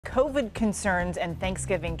COVID concerns and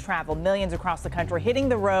Thanksgiving travel. Millions across the country hitting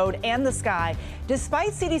the road and the sky despite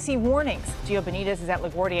CDC warnings. Gio Benitez is at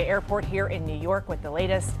LaGuardia Airport here in New York with the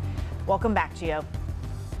latest. Welcome back, Gio.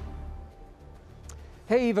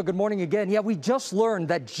 Hey, Eva, good morning again. Yeah, we just learned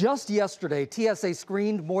that just yesterday, TSA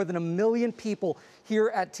screened more than 1 million people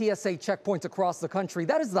here at TSA checkpoints across the country.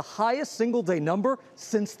 That is the highest single-day number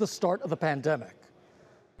since the start of the pandemic.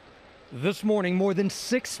 This morning, more than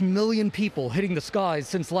 6 million people hitting the skies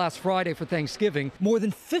since last Friday for Thanksgiving. More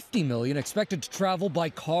than 50 million expected to travel by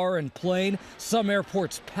car and plane. Some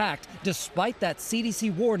airports packed despite that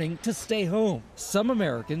CDC warning to stay home. Some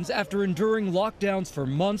Americans, after enduring lockdowns for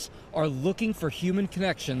months, are looking for human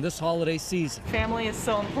connection this holiday season. Family is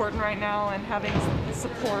so important right now, and having the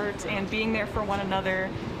support and being there for one another.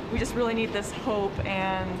 We just really need this hope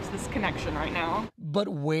and this connection right now. But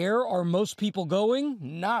where are most people going?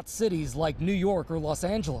 Not cities like New York or Los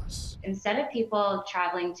Angeles. Instead of people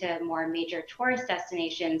traveling to more major tourist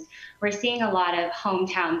destinations, we're seeing a lot of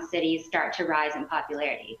hometown cities start to rise in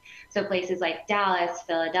popularity. So places like Dallas,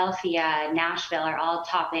 Philadelphia, Nashville are all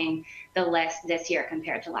topping the list this year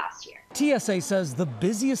compared to last year. TSA says the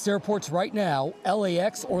busiest airports right now,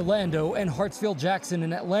 LAX, Orlando, and Hartsfield-Jackson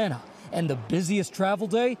in Atlanta. And the busiest travel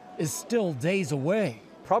day is still days away.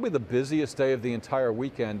 Probably the busiest day of the entire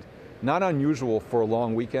weekend, not unusual for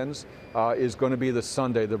long weekends, is going to be the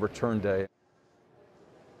Sunday, the return day.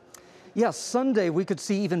 Yes, Sunday we could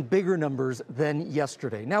see even bigger numbers than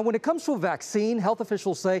yesterday. Now, when it comes to a vaccine, health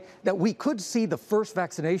officials say that we could see the first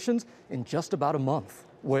vaccinations in just about a month.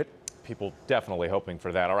 Whit? People definitely hoping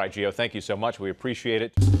for that. All right, Gio, thank you so much. We appreciate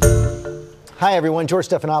it. Hi, everyone. George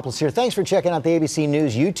Stephanopoulos here. Thanks for checking out the ABC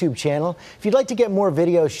News YouTube channel. If you'd like to get more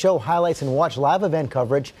videos, show highlights, and watch live event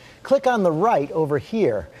coverage, click on the right over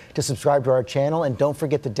here to subscribe to our channel. And don't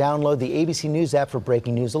forget to download the ABC News app for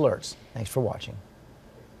breaking news alerts. Thanks for watching.